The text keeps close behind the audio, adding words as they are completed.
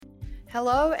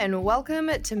Hello and welcome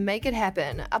to Make It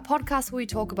Happen, a podcast where we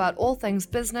talk about all things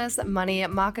business, money,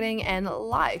 marketing, and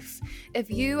life.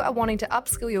 If you are wanting to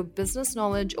upskill your business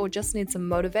knowledge or just need some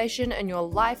motivation in your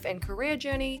life and career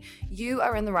journey, you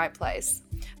are in the right place.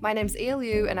 My name's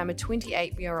Liu and I'm a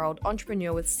 28-year-old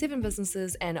entrepreneur with 7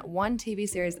 businesses and 1 TV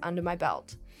series under my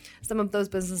belt. Some of those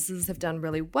businesses have done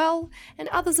really well and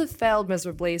others have failed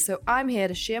miserably, so I'm here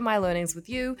to share my learnings with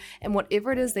you, and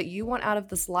whatever it is that you want out of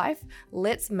this life,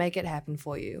 let's make it happen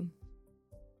for you.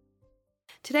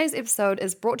 Today's episode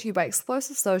is brought to you by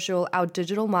Explosive Social, our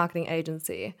digital marketing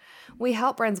agency. We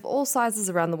help brands of all sizes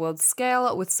around the world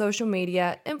scale with social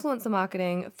media, influencer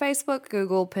marketing, Facebook,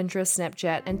 Google, Pinterest,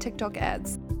 Snapchat, and TikTok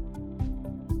ads.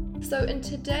 So in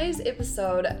today's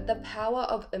episode, the power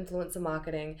of influencer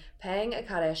marketing, paying a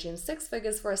Kardashian 6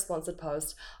 figures for a sponsored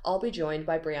post, I'll be joined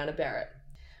by Brianna Barrett.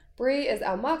 Bri is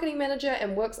our marketing manager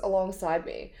and works alongside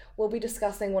me. We'll be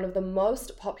discussing one of the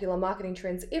most popular marketing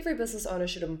trends every business owner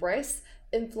should embrace,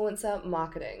 influencer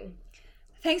marketing.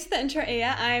 Thanks for the intro,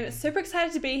 Ia. I'm super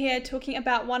excited to be here talking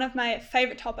about one of my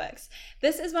favorite topics.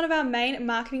 This is one of our main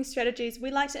marketing strategies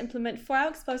we like to implement for our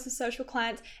Explosive Social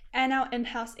clients and our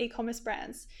in-house e-commerce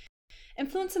brands.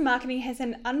 Influencer marketing has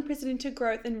had unprecedented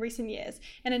growth in recent years,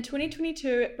 and in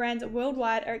 2022, brands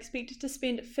worldwide are expected to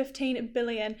spend $15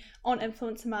 billion on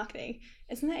influencer marketing.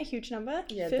 Isn't that a huge number?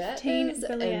 Yeah, 15 that is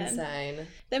billion. Insane.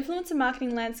 The influencer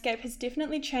marketing landscape has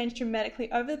definitely changed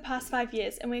dramatically over the past 5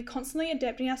 years, and we're constantly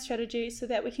adapting our strategy so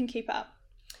that we can keep up.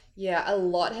 Yeah, a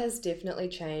lot has definitely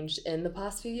changed in the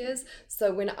past few years.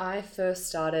 So when I first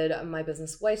started my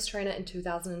business Waist Trainer in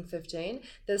 2015,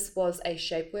 this was a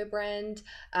shapewear brand.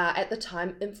 At the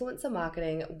time, influencer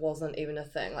marketing wasn't even a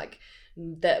thing.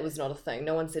 That was not a thing.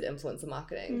 No one said influencer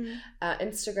marketing.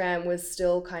 Instagram was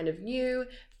still kind of new.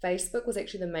 Facebook was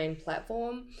actually the main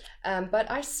platform.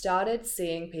 But I started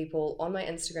seeing people on my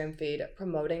Instagram feed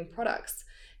promoting products.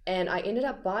 And I ended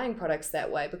up buying products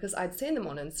that way because I'd seen them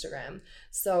on Instagram.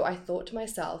 So I thought to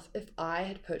myself, if I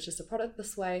had purchased a product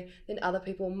this way, then other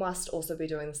people must also be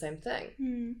doing the same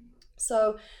thing.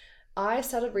 So I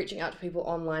started reaching out to people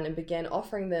online and began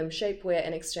offering them shapewear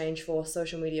in exchange for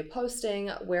social media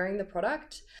posting, wearing the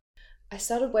product. I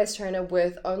started Waist Trainer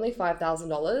with only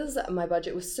 $5,000. My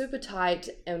budget was super tight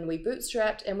and we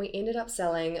bootstrapped, and we ended up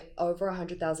selling over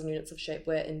 100,000 units of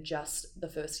shapewear in just the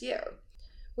first year.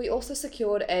 We also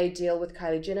secured a deal with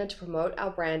Kylie Jenner to promote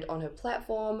our brand on her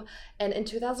platform, and in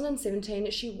 2017,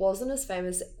 she wasn't as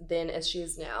famous then as she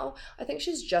is now. I think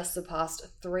she's just surpassed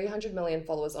 300 million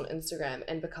followers on Instagram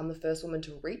and become the first woman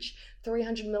to reach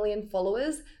 300 million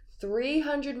followers.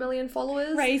 300 million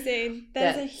followers. Crazy.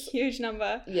 That's a huge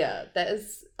number. Yeah, that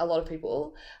is a lot of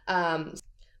people.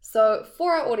 So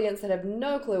for our audience that have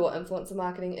no clue what influencer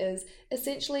marketing is,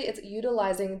 essentially it's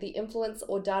utilizing the influence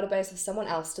or database of someone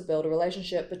else to build a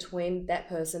relationship between that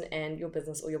person and your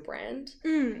business or your brand.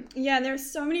 Yeah, and there are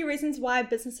so many reasons why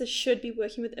businesses should be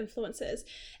working with influencers.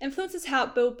 Influencers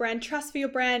help build brand trust for your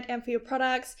brand and for your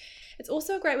products. It's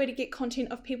also a great way to get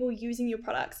content of people using your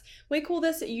products. We call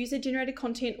this user-generated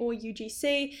content, or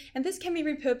UGC, and this can be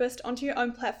repurposed onto your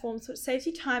own platform, so it saves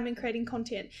you time in creating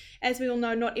content. As we all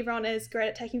know, not everyone is great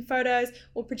at taking photos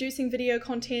or producing video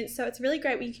content, so it's really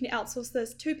great when you can outsource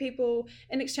this to people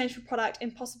in exchange for product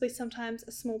and possibly sometimes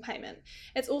a small payment.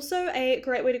 It's also a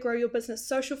great way to grow your business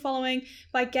social following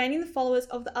by gaining the followers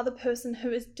of the other person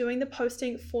who is doing the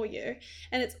posting for you.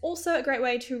 And it's also a great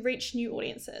way to reach new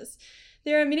audiences.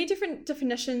 There are many different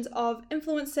definitions of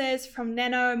influencers, from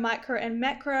nano, micro, and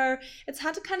macro. It's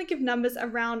hard to kind of give numbers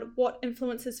around what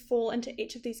influencers fall into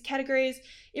each of these categories.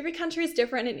 Every country is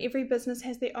different and every business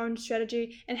has their own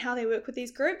strategy and how they work with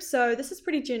these groups. So this is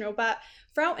pretty general, but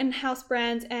for our in-house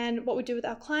brands and what we do with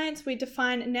our clients, we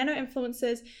define nano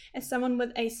influencers as someone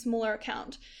with a smaller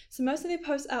account. So most of their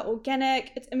posts are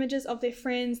organic. It's images of their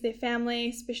friends, their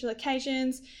family, special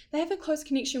occasions. They have a close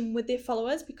connection with their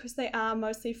followers because they are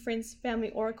mostly friends,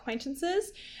 family, or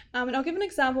acquaintances. And I'll give an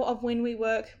example of when we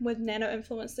work with nano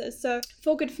influencers. So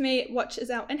for Good For Me, which is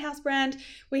our in-house brand,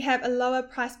 we have a lower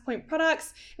price point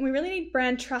products, and we really need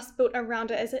brand trust built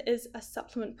around it as it is a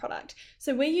supplement product.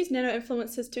 So we use nano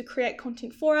influencers to create content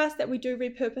for us that we do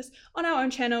repurpose on our own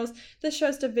channels. This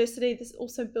shows diversity. This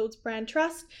also builds brand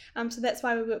trust. So that's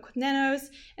why we work with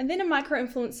nanos. And then a micro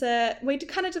influencer, we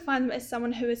kind of define them as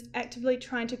someone who is actively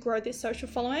trying to grow their social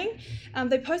following.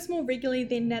 They post more regularly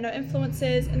than nano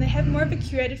influencers, and they have more of a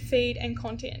curated feed and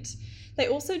content. They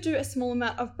also do a small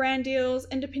amount of brand deals,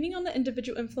 and depending on the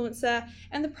individual influencer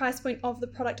and the price point of the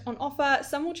product on offer,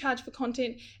 some will charge for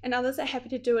content and others are happy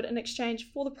to do it in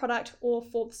exchange for the product or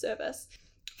for the service.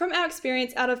 From our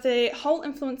experience, out of the whole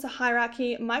influencer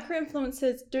hierarchy,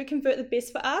 micro-influencers do convert the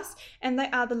best for us, and they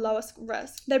are the lowest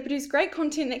risk. They produce great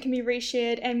content that can be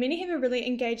reshared, and many have a really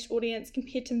engaged audience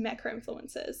compared to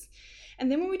macro-influencers.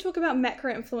 And then when we talk about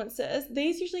macro-influencers,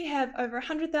 these usually have over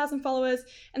 100,000 followers,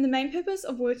 and the main purpose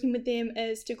of working with them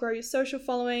is to grow your social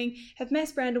following, have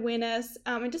mass brand awareness,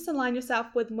 and just align yourself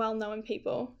with well-known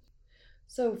people.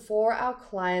 So for our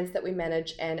clients that we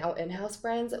manage and our in-house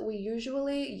brands, we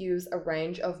usually use a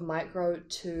range of micro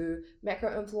to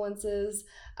macro influencers.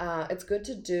 It's good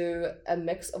to do a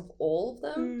mix of all of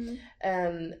them.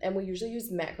 And we usually use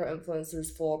macro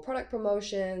influencers for product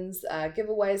promotions,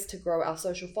 giveaways to grow our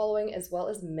social following, as well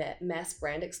as mass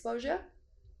brand exposure.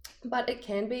 But it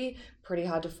can be pretty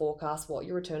hard to forecast what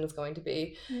your return is going to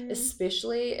be,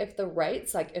 especially if the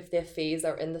rates, like if their fees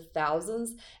are in the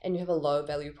thousands and you have a low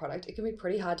value product, it can be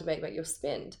pretty hard to make your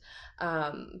spend.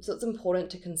 So it's important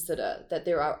to consider that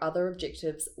there are other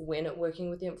objectives when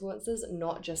working with the influencers,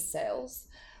 not just sales.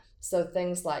 So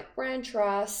things like brand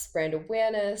trust, brand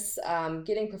awareness,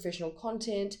 getting professional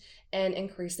content, and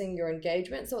increasing your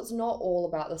engagement. So it's not all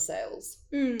about the sales.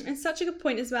 And such a good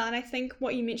point as well. And I think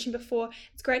what you mentioned before,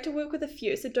 it's great to work with a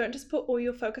few. So don't just put all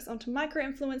your focus onto micro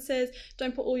influencers.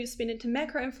 Don't put all your spend into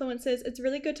macro influencers. It's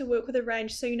really good to work with a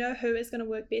range so you know who is going to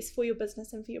work best for your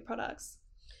business and for your products.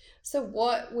 So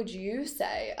what would you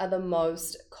say are the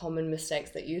most common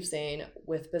mistakes that you've seen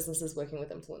with businesses working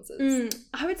with influencers?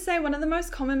 I would say one of the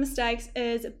most common mistakes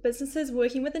is businesses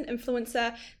working with an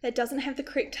influencer that doesn't have the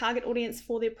correct target audience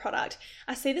for their product.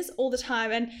 I see this all the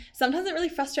time, and sometimes it really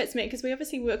frustrates me because we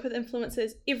obviously work with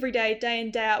influencers every day in,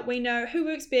 day out. We know who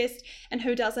works best and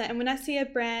who doesn't. And when I see a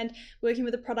brand working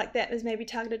with a product that is maybe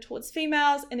targeted towards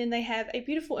females, and then they have a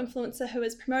beautiful influencer who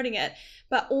is promoting it,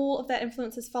 but all of that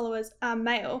influencer's followers are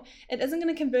male, it isn't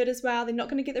going to convert as well. They're not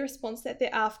going to get the response that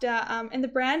they're after. And the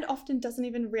brand often doesn't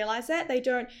even realize that. They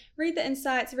don't read the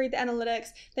insights, read the analytics.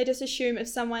 They just assume if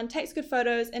someone takes good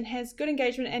photos and has good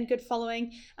engagement and good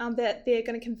following, that they're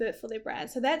going to convert for their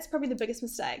brand. So that's probably the biggest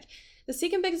mistake. The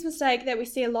second biggest mistake that we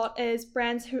see a lot is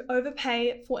brands who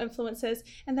overpay for influencers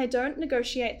and they don't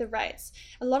negotiate the rates.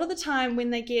 A lot of the time when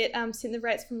they get sent the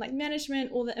rates from like management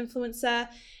or the influencer,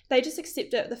 they just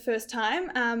accept it the first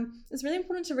time. It's really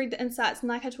important to read the insights, and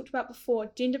like I talked about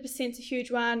before, gender percent's a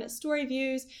huge one, story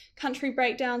views, country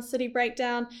breakdown, city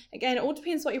breakdown. Again, it all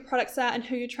depends what your products are and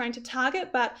who you're trying to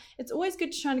target, but it's always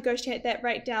good to try and negotiate that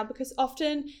rate down because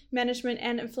often management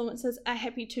and influencers are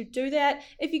happy to do that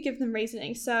if you give them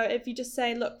reasoning. So if you just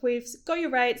say, look, we've got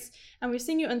your rates and we've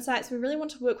seen your insights, we really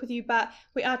want to work with you, but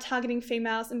we are targeting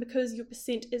females, and because your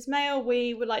percent is male,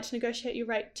 we would like to negotiate your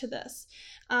rate to this.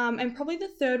 And probably the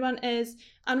third one is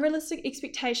unrealistic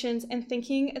expectations and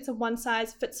thinking it's a one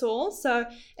size fits all. So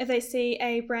if they see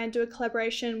a brand do a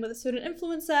collaboration with a certain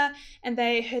influencer and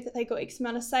they heard that they got X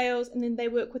amount of sales, and then they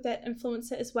work with that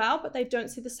influencer as well, but they don't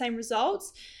see the same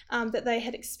results that they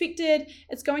had expected,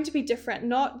 it's going to be different.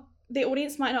 The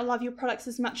audience might not love your products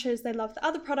as much as they love the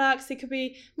other products. There could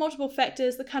be multiple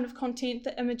factors, the kind of content,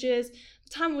 the images, the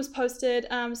time it was posted.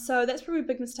 So that's probably a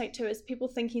big mistake too, is people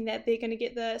thinking that they're going to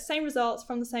get the same results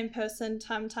from the same person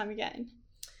time and time again.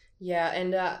 Yeah,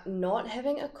 and not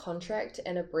having a contract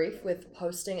and a brief with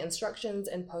posting instructions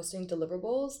and posting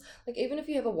deliverables, like even if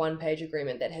you have a one-page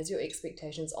agreement that has your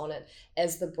expectations on it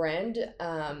as the brand,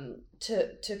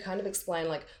 to kind of explain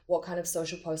like what kind of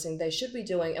social posting they should be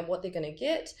doing and what they're going to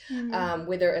get,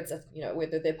 whether it's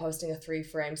whether they're posting a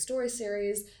 3-frame story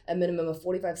series, a minimum of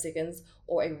 45 seconds,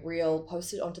 or a reel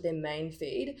posted onto their main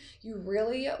feed. You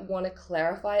really want to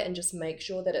clarify and just make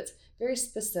sure that it's very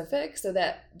specific so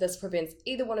that this prevents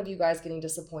either one of you guys getting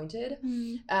disappointed.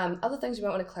 Other things you might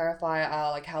want to clarify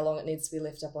are like how long it needs to be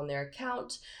left up on their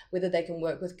account, whether they can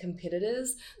work with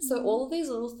competitors. So all of these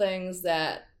little things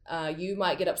that you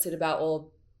might get upset about, or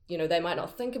they might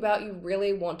not think about, you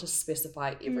really want to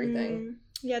specify everything.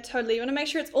 Yeah, totally. You want to make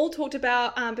sure it's all talked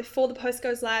about before the post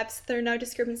goes live, so there are no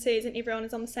discrepancies and everyone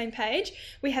is on the same page.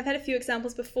 We have had a few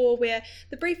examples before where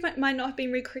the brief might not have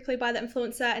been read correctly by the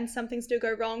influencer and some things do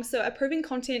go wrong. So approving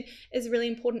content is really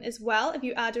important as well. If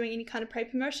you are doing any kind of paid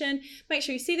promotion, make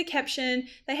sure you see the caption,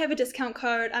 they have a discount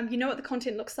code, you know what the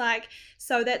content looks like.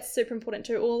 So that's super important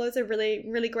too. All those are really,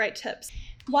 really great tips.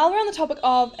 While we're on the topic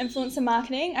of influencer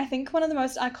marketing, I think one of the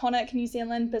most iconic New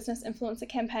Zealand business influencer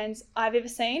campaigns I've ever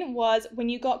seen was when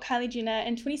you got Kylie Jenner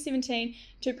in 2017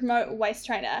 to promote Waist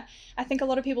Trainer. I think a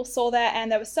lot of people saw that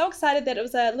and they were so excited that it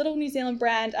was a little New Zealand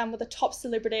brand with a top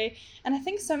celebrity. And I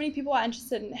think so many people are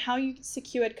interested in how you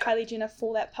secured Kylie Jenner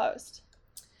for that post.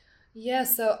 Yeah,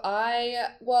 so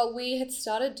we had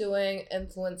started doing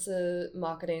influencer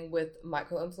marketing with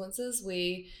micro influencers.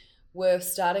 We were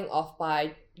starting off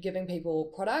by giving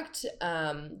people product.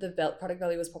 The product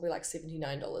value was probably like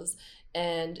 $79.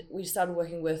 And we started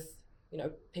working with,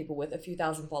 people with a few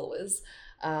thousand followers.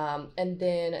 And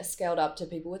then scaled up to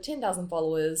people with 10,000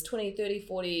 followers, 20, 30,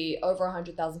 40, over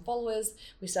 100,000 followers.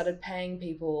 We started paying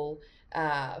people,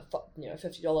 $50,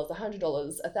 $100,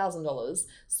 $1,000.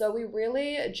 So we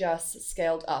really just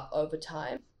scaled up over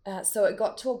time. So it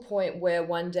got to a point where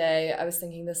one day I was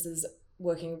thinking, this is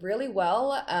working really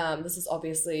well. This is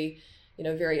obviously,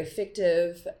 very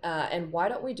effective. And why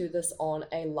don't we do this on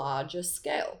a larger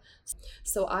scale?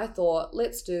 So I thought,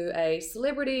 let's do a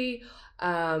celebrity.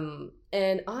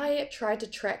 And I tried to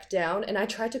track down and I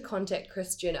tried to contact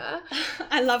Kris Jenner.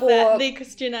 I love that. The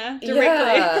Kris Jenner directly.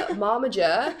 Yeah,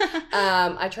 Momager.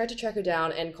 I tried to track her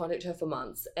down and contact her for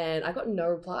months and I got no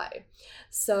reply.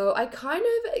 So I kind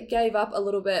of gave up a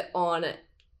little bit on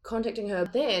contacting her.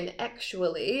 Then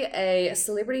actually a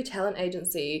celebrity talent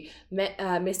agency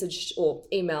messaged or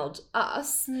emailed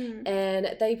us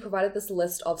and they provided this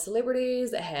list of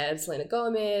celebrities. It had Selena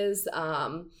Gomez,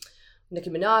 Nicki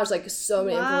Minaj, like so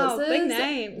many influencers. Big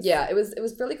names. Yeah, it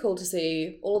was really cool to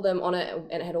see all of them on it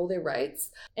and it had all their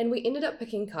rates. And we ended up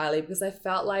picking Kylie because I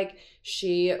felt like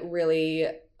she really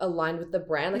aligned with the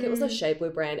brand. Like it was a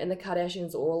shapewear brand and the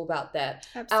Kardashians are all about that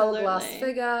hourglass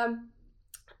figure.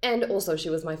 And also she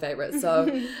was my favorite. So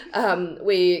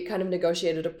we kind of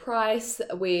negotiated a price.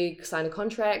 We signed a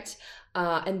contract.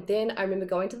 And then I remember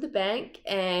going to the bank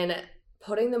and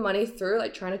putting the money through,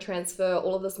 like trying to transfer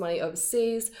all of this money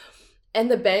overseas. And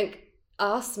the bank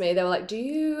asked me, they were like, do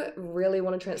you really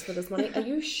want to transfer this money? Are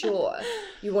you sure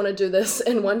you want to do this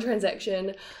in one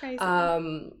transaction? Crazy.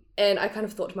 And I kind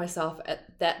of thought to myself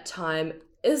at that time,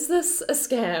 is this a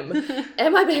scam?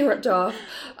 Am I being ripped off?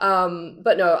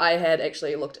 But no, I had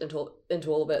actually looked into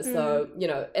all of it. So,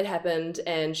 it happened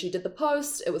and she did the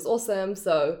post. It was awesome.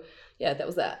 So yeah, that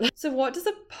was that. So what does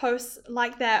a post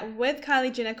like that with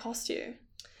Kylie Jenner cost you?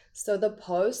 So the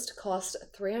post cost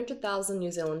 300,000 New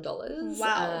Zealand dollars.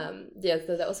 Wow.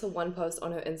 So that was for one post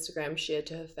on her Instagram shared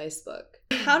to her Facebook.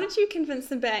 How did you convince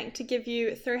the bank to give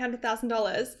you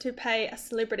 $300,000 to pay a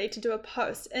celebrity to do a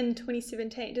post in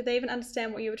 2017? Did they even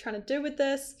understand what you were trying to do with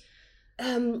this?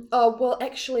 Well,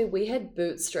 actually, we had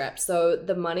bootstrapped. So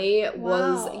the money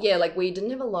was, we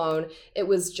didn't have a loan. It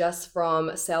was just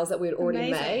from sales that we had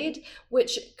already made,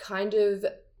 which kind of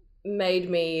made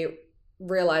me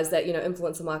realize that,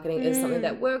 influencer marketing is something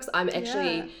that works. I'm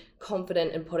actually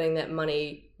confident in putting that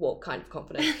money, kind of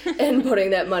confident in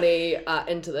putting that money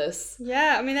into this.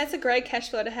 Yeah, I mean, that's a great cash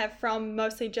flow to have from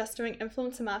mostly just doing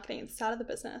influencer marketing at the start of the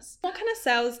business. What kind of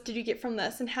sales did you get from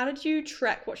this and how did you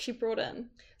track what she brought in?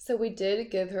 So we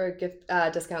did give her a gift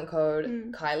discount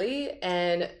code, Kylie,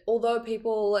 and although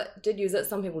people did use it,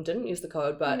 some people didn't use the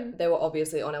code, but they were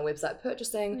obviously on our website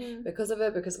purchasing because of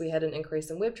it, because we had an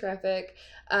increase in web traffic.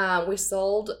 We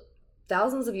sold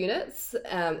thousands of units.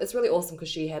 It's really awesome because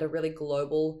she had a really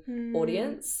global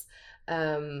audience.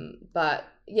 But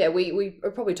yeah,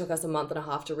 it probably took us a month and a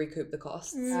half to recoup the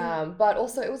costs. But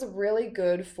also it was really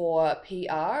good for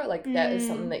PR. Like that is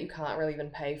something that you can't really even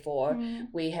pay for.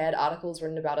 We had articles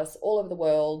written about us all over the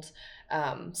world.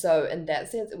 So in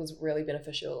that sense, it was really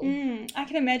beneficial. I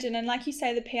can imagine. And like you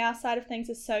say, the PR side of things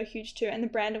is so huge too. And the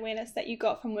brand awareness that you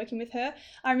got from working with her.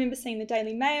 I remember seeing the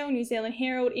Daily Mail, New Zealand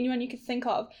Herald, anyone you could think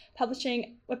of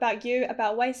publishing about you,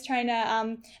 about Waist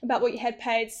Trainer, about what you had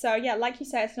paid. So yeah, like you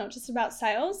say, it's not just about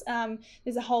sales.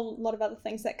 There's a whole lot of other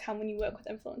things that come when you work with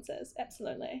influencers.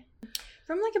 Absolutely.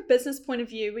 From like a business point of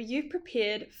view, were you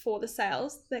prepared for the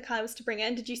sales that Kylie was to bring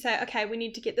in? Did you say, okay, we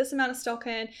need to get this amount of stock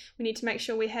in, we need to make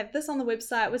sure we have this on the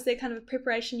website? Was there kind of a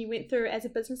preparation you went through as a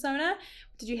business owner?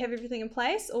 Did you have everything in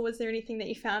place, or was there anything that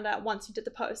you found out once you did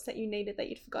the post that you needed that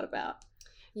you'd forgot about?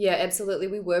 Yeah, absolutely.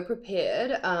 We were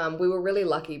prepared. We were really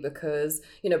lucky because,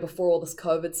 before all this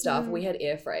COVID stuff, we had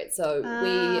air freight. So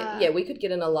we could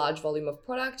get in a large volume of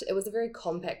product. It was a very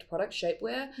compact product,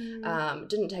 shapewear.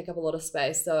 Didn't take up a lot of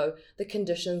space. So the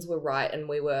conditions were right and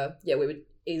we were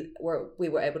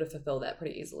able to fulfill that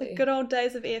pretty easily. The good old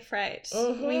days of air freight.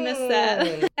 We miss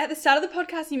that. At the start of the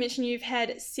podcast, you mentioned you've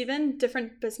had 7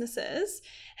 different businesses.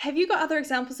 Have you got other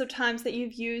examples of times that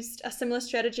you've used a similar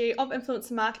strategy of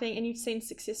influencer marketing and you've seen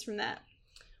success from that?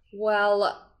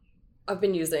 Well, I've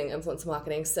been using influencer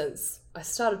marketing since I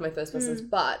started my first business,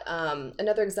 but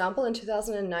another example, in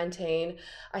 2019,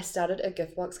 I started a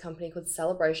gift box company called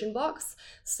Celebration Box.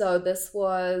 So this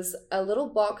was a little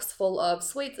box full of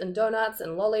sweets and donuts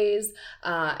and lollies,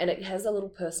 and it has a little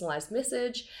personalized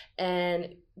message,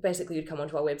 and basically you'd come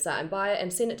onto our website and buy it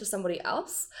and send it to somebody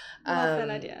else. Love that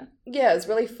idea. Yeah, it was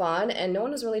really fun, and no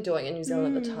one was really doing it in New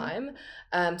Zealand at the time.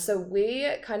 So we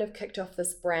kind of kicked off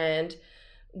this brand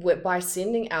by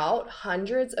sending out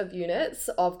hundreds of units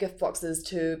of gift boxes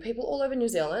to people all over New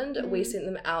Zealand. We sent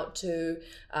them out to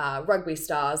rugby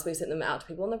stars, we sent them out to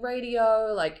people on the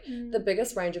radio, like the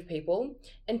biggest range of people,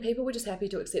 and people were just happy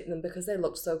to accept them because they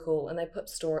looked so cool, and they put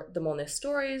them on their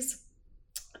stories.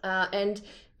 And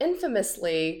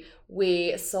infamously,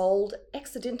 we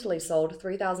accidentally sold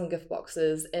 3,000 gift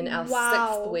boxes in our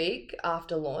 6th week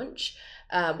after launch,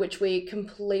 which we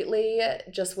completely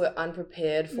just were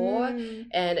unprepared for.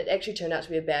 And it actually turned out to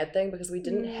be a bad thing because we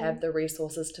didn't have the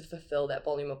resources to fulfill that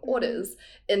volume of orders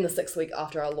in the 6th week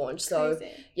after our launch. So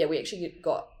yeah, we actually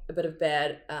got a bit of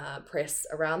bad press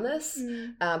around this,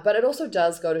 but it also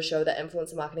does go to show that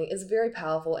influencer marketing is very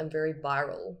powerful and very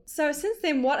viral. So since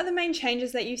then, what are the main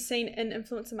changes that you've seen in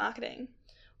influencer marketing?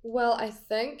 Well, I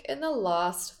think in the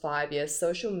last 5 years,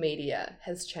 social media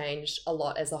has changed a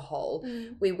lot as a whole.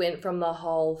 We went from the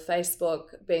whole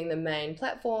Facebook being the main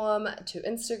platform to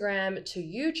Instagram to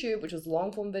YouTube, which was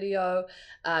long form video,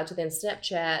 to then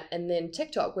Snapchat, and then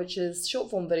TikTok, which is short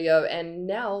form video. And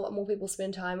now more people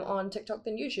spend time on TikTok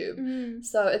than YouTube.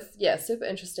 So it's, super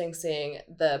interesting seeing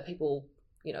the people,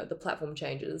 the platform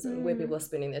changes and where people are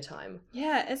spending their time.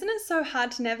 Yeah, isn't it so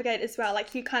hard to navigate as well?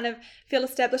 Like you kind of feel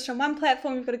established on one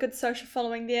platform, you've got a good social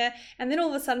following there, and then all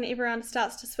of a sudden everyone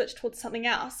starts to switch towards something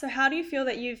else. So how do you feel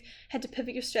that you've had to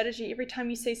pivot your strategy every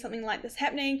time you see something like this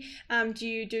happening? Do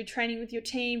you do training with your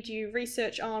team? Do you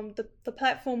research on the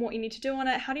platform, what you need to do on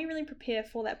it? How do you really prepare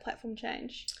for that platform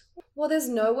change? Well, there's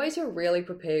no way to really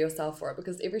prepare yourself for it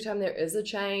because every time there is a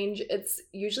change, it's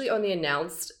usually only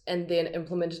announced and then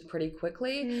implemented pretty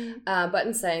quickly. But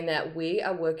in saying that, we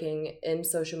are working in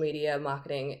social media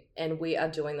marketing and we are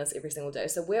doing this every single day.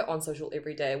 So we're on social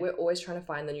every day. We're always trying to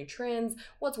find the new trends,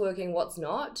 what's working, what's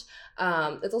not.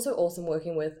 It's also awesome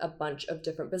working with a bunch of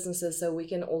different businesses. So we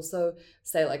can also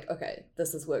say like, okay,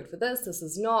 this has worked for this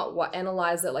is not,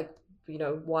 analyze it, like,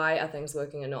 why are things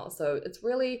working or not? So it's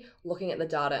really looking at the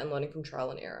data and learning from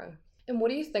trial and error. And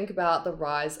what do you think about the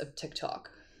rise of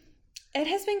TikTok? It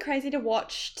has been crazy to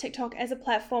watch TikTok as a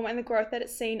platform and the growth that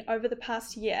it's seen over the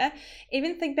past year.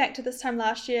 Even think back to this time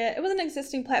last year, it was an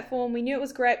existing platform. We knew it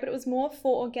was great, but it was more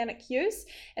for organic use.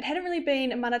 It hadn't really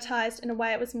been monetized in a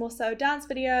way. It was more so dance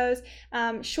videos,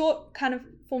 short kind of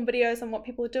form videos on what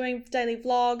people are doing, daily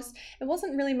vlogs. It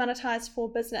wasn't really monetized for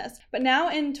business. But now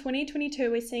in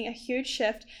 2022, we're seeing a huge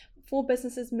shift for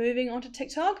businesses moving onto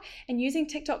TikTok and using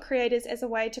TikTok creators as a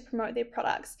way to promote their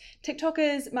products. TikTok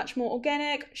is much more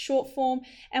organic, short form,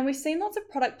 and we've seen lots of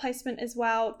product placement as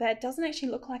well that doesn't actually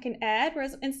look like an ad,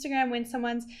 whereas Instagram, when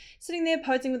someone's sitting there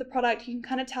posing with a product, you can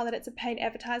kind of tell that it's a paid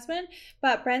advertisement.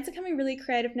 But brands are coming really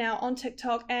creative now on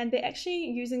TikTok, and they're actually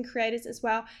using creators as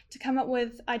well to come up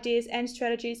with ideas and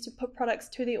strategies to put products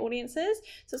to their audiences.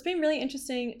 So it's been really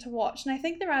interesting to watch. And I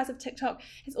think the rise of TikTok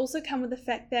has also come with the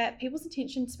fact that people's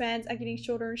attention spans are getting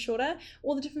shorter and shorter,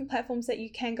 all the different platforms that you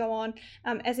can go on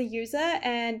as a user,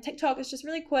 and TikTok is just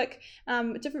really quick,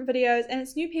 different videos, and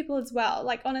it's new people as well.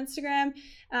 Like on Instagram,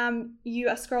 you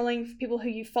are scrolling for people who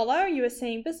you follow, you are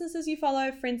seeing businesses you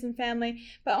follow, friends and family,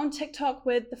 but on TikTok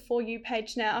with the For You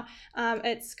page now,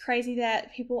 it's crazy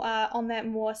that people are on that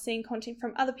more seeing content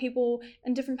from other people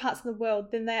in different parts of the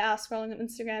world than they are scrolling on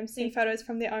Instagram, seeing photos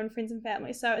from their own friends and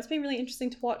family. So it's been really interesting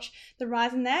to watch the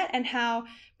rise in that and how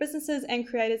businesses and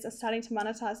creators are starting to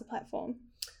monetize the platform.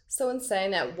 So in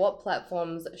saying that, what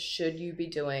platforms should you be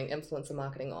doing influencer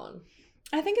marketing on?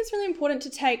 I think it's really important to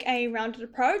take a rounded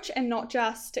approach and not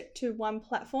just stick to one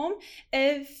platform.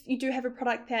 If you do have a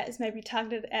product that is maybe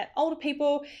targeted at older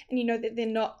people and you know that they're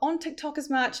not on TikTok as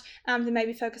much, then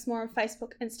maybe focus more on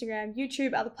Facebook, Instagram,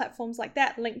 YouTube, other platforms like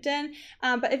that, LinkedIn.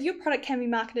 But if your product can be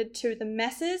marketed to the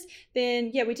masses,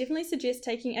 then yeah, we definitely suggest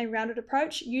taking a rounded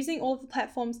approach, using all of the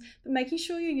platforms, but making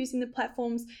sure you're using the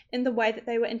platforms in the way that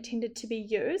they were intended to be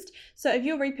used. So if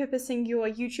you're repurposing your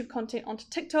YouTube content onto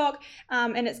TikTok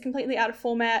and it's completely out of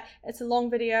format, it's a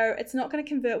long video, it's not going to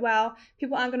convert well,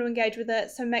 people aren't going to engage with it.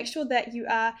 So make sure that you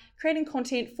are creating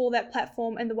content for that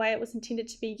platform in the way it was intended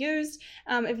to be used.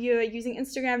 If you're using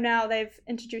Instagram now, they've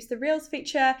introduced the Reels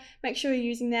feature. Make sure you're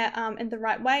using that in the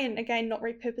right way, and again, not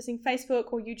repurposing Facebook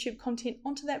or YouTube content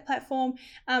onto that platform.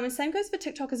 And same goes for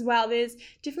TikTok as well. There's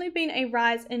definitely been a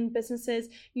rise in businesses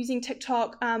using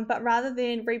TikTok, but rather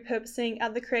than repurposing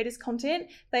other creators' content,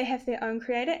 they have their own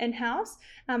creator in-house,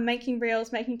 making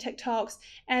Reels, making TikToks,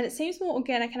 and it seems more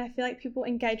organic, and I feel like people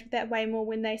engage with that way more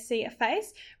when they see a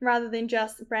face rather than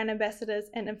just brand ambassadors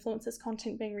and influencers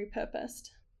content being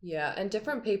repurposed. Yeah, and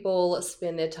different people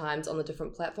spend their times on the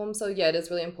different platforms. So, yeah, it is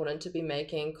really important to be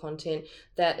making content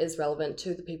that is relevant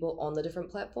to the people on the different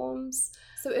platforms.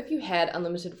 So, if you had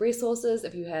unlimited resources,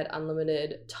 if you had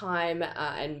unlimited time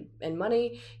and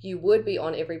money, you would be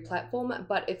on every platform.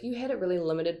 But if you had a really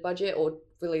limited budget or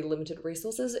really limited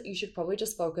resources, you should probably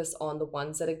just focus on the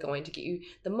ones that are going to get you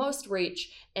the most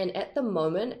reach. And at the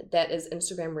moment, that is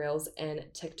Instagram Reels and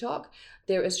TikTok.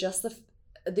 There is just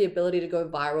the ability to go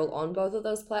viral on both of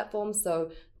those platforms. So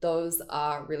those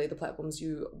are really the platforms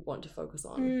you want to focus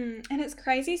on. And it's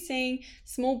crazy seeing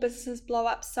small businesses blow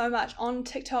up so much on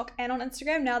TikTok and on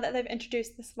Instagram now that they've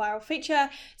introduced this viral feature.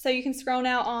 So you can scroll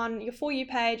now on your For You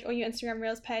page or your Instagram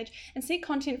Reels page and see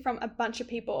content from a bunch of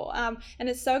people. And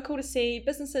it's so cool to see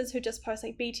businesses who just post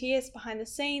like BTS behind the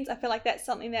scenes. I feel like that's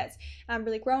something that's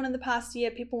really grown in the past year,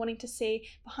 people wanting to see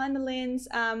behind the lens.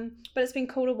 But it's been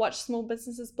cool to watch small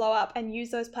businesses blow up and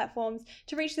use those platforms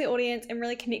to reach their audience and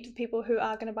really connect with people who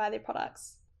are going to buy their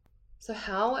products. So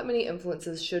how many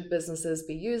influencers should businesses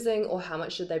be using, or how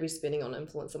much should they be spending on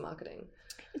influencer marketing?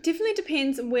 It definitely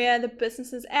depends where the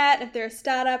business is at, if they're a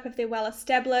startup, if they're well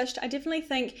established. I definitely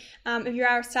think if you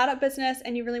are a startup business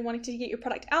and you're really wanting to get your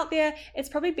product out there, it's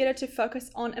probably better to focus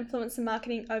on influencer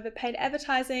marketing over paid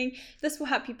advertising. This will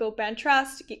help you build brand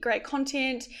trust, get great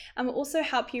content, and will also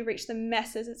help you reach the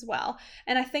masses as well.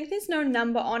 And I think there's no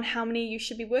number on how many you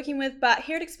should be working with, but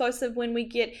here at Explosive, when we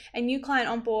get a new client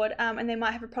on board and they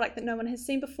might have a product that no one has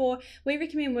seen before, we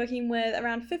recommend working with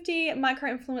around 50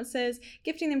 micro influencers,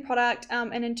 gifting them product,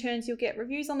 and in turns you'll get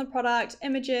reviews on the product,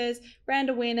 images, brand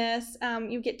awareness,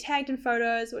 you'll get tagged in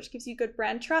photos, which gives you good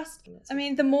brand trust. I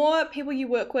mean, the more people you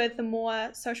work with, the more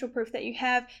social proof that you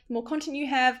have, the more content you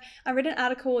have. I read an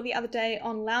article the other day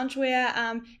on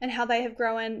loungewear and how they have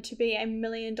grown to be $1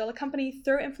 million company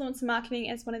through influencer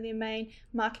marketing as one of their main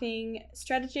marketing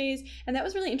strategies. And that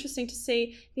was really interesting to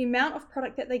see the amount of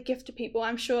product that they gift to people.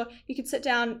 I'm sure you could sit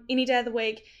down any day of the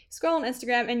week, scroll on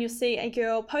Instagram, and you'll see a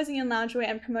girl posing in loungewear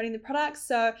and promoting the products.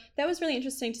 So that was really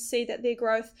interesting to see that their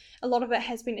growth, a lot of it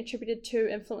has been attributed to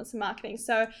influencer marketing.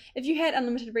 So if you had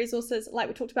unlimited resources, like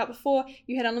we talked about before,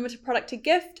 you had unlimited product to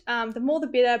gift, the more the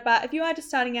better. But if you are just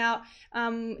starting out,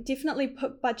 definitely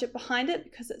put budget behind it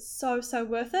because it's so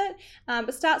worth it.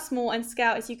 But start small and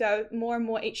scale as you go more and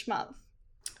more each month.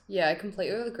 Yeah, I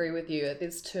completely agree with you.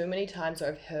 There's too many times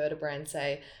where I've heard a brand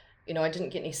say, I didn't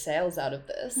get any sales out of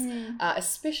this,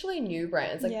 especially new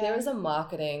brands. Like there is a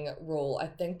marketing rule. I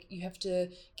think you have to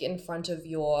get in front of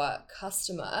your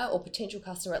customer or potential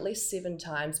customer at least 7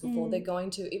 times before they're going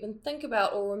to even think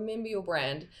about or remember your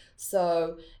brand.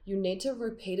 So you need to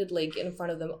repeatedly get in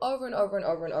front of them over and over and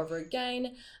over and over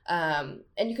again. And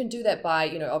you can do that by,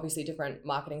 obviously different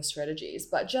marketing strategies,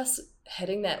 but just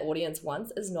hitting that audience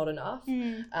once is not enough.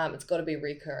 It's got to be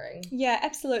recurring. Yeah,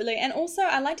 absolutely. And also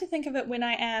I like to think of it when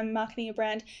I am marketing a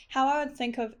brand, how I would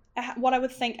think of what I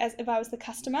would think as if I was the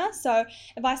customer. So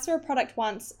if I saw a product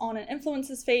once on an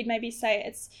influencer's feed, maybe say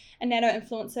it's a nano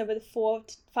influencer with 4,000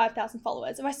 to 5,000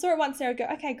 followers. If I saw it once there, I'd go,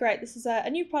 okay, great, this is a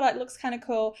new product, looks kind of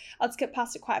cool, I'll skip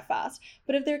past it quite fast.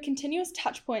 But if there are continuous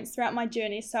touch points throughout my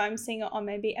journey, so I'm seeing it on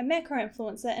maybe a macro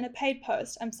influencer in a paid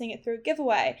post, I'm seeing it through a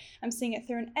giveaway, I'm seeing it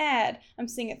through an ad, I'm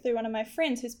seeing it through one of my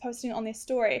friends who's posting it on their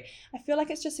story, I feel like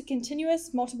it's just a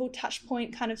continuous multiple touch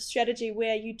point kind of strategy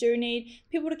where you do need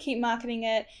people to keep marketing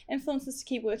it, influencers to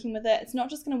keep working with it. It's not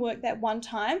just going to work that one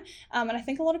time. And I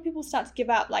think a lot of people start to give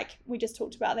up, like we just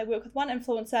talked about. They work with one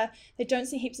influencer, they don't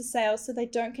see heaps of sales, so they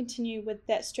don't continue with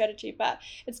that strategy. But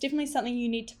it's definitely something you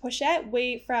need to push at.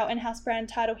 We, for our in-house brand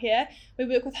Title here, we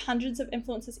work with hundreds of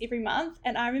influencers every month.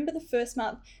 And I remember the first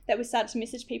month that we started to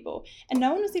message people and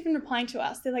no one was even replying to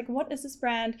us. They're like, what is this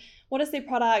brand? What is their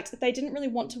product? They didn't really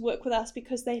want to work with us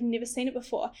because they had never seen it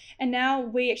before. And now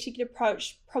we actually get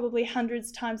approached probably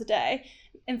hundreds times a day,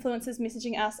 influencers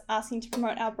messaging us asking to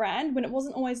promote our brand, when it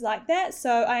wasn't always like that.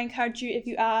 So I encourage you, if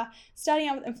you are starting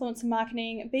out with influencer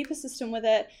marketing, be persistent with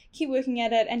it, keep working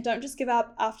at it, and don't just give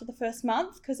up after the first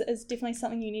month, because it is definitely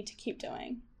something you need to keep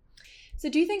doing. So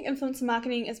do you think influencer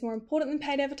marketing is more important than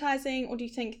paid advertising, or do you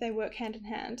think they work hand in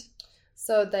hand?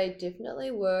 So they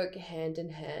definitely work hand in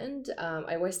hand.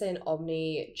 I always say an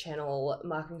omni-channel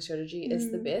marketing strategy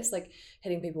is the best, like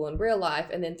hitting people in real life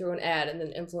and then through an ad and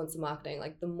then influencer marketing.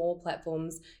 Like the more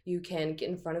platforms you can get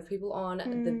in front of people on,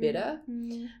 the better.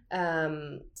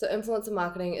 So influencer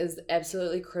marketing is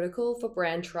absolutely critical for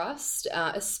brand trust,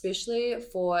 especially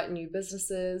for new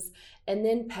businesses. And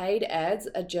then paid ads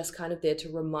are just kind of there to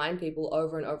remind people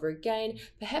over and over again,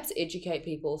 perhaps educate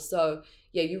people. So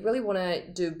yeah, you really want to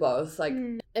do both. Like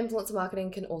Influencer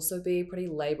marketing can also be pretty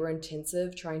labor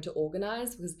intensive trying to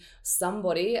organize, because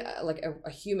somebody, like a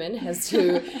human, has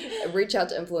to reach out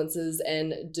to influencers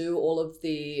and do all of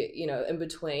the, in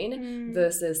between,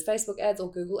 versus Facebook ads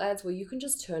or Google ads where you can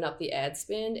just turn up the ad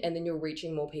spend and then you're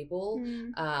reaching more people.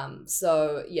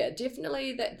 So yeah,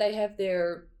 definitely that they have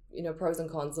their pros and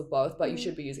cons of both, but you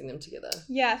should be using them together.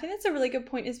 Yeah, I think that's a really good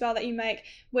point as well that you make.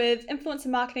 With influencer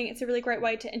marketing, it's a really great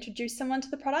way to introduce someone to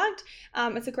the product.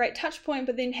 It's a great touch point,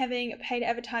 but then having paid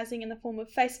advertising in the form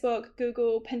of Facebook,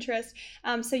 Google, Pinterest,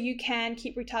 so you can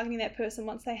keep retargeting that person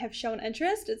once they have shown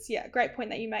interest. It's a great point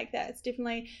that you make there. It's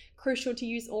definitely crucial to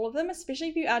use all of them, especially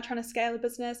if you are trying to scale a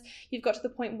business. You've got to the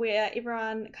point where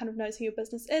everyone kind of knows who your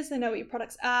business is, they know what your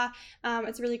products are.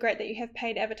 It's really great that you have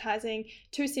paid advertising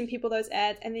to send people those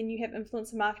ads, and then you have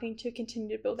influencer marketing to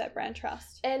continue to build that brand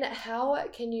trust. And how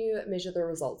can you measure the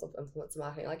results of influencer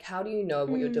marketing? Like, how do you know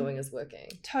what you're doing is working?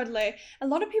 Totally. A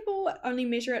lot of people only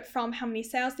measure it from how many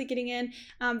sales they're getting in.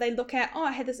 They look at,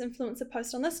 I had this influencer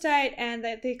post on this date and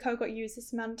their code got used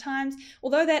this amount of times.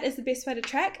 Although that is the best way to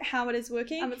track how it is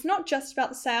working, it's not just about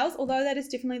the sales, although that is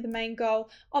definitely the main goal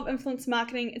of influencer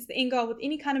marketing. It's the end goal with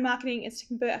any kind of marketing, is to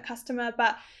convert a customer,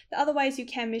 but the other ways you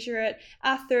can measure it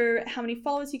are through how many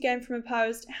followers you gain from a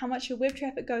post, how much your web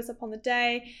traffic goes up on the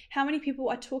day, how many people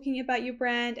are talking about your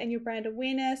brand and your brand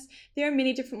awareness. There are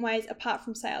many different ways apart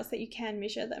from sales that you can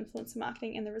measure the influencer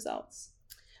marketing and the results.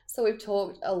 So we've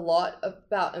talked a lot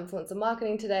about influencer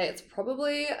marketing today. It's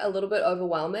probably a little bit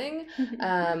overwhelming.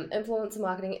 Influencer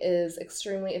marketing is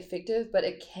extremely effective, but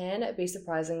it can be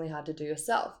surprisingly hard to do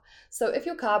yourself. So if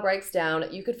your car breaks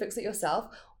down, you could fix it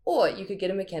yourself, or you could get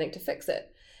a mechanic to fix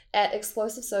it. At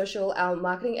Explosive Social, our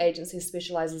marketing agency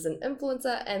specializes in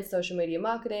influencer and social media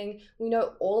marketing. We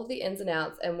know all of the ins and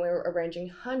outs, and we're arranging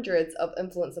hundreds of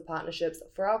influencer partnerships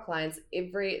for our clients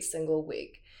every single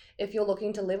week. If you're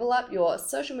looking to level up your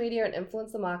social media and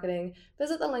influencer marketing,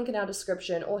 visit the link in our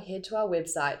description or head to our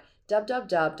website,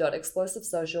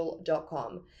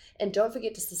 www.explosivesocial.com. And don't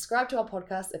forget to subscribe to our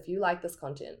podcast if you like this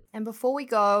content. And before we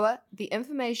go, the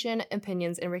information,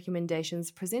 opinions, and recommendations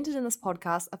presented in this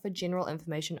podcast are for general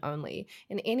information only,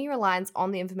 and any reliance on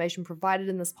the information provided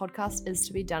in this podcast is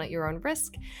to be done at your own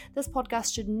risk. This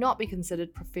podcast should not be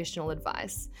considered professional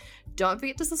advice. Don't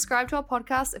forget to subscribe to our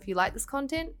podcast if you like this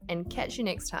content, and catch you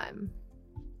next time.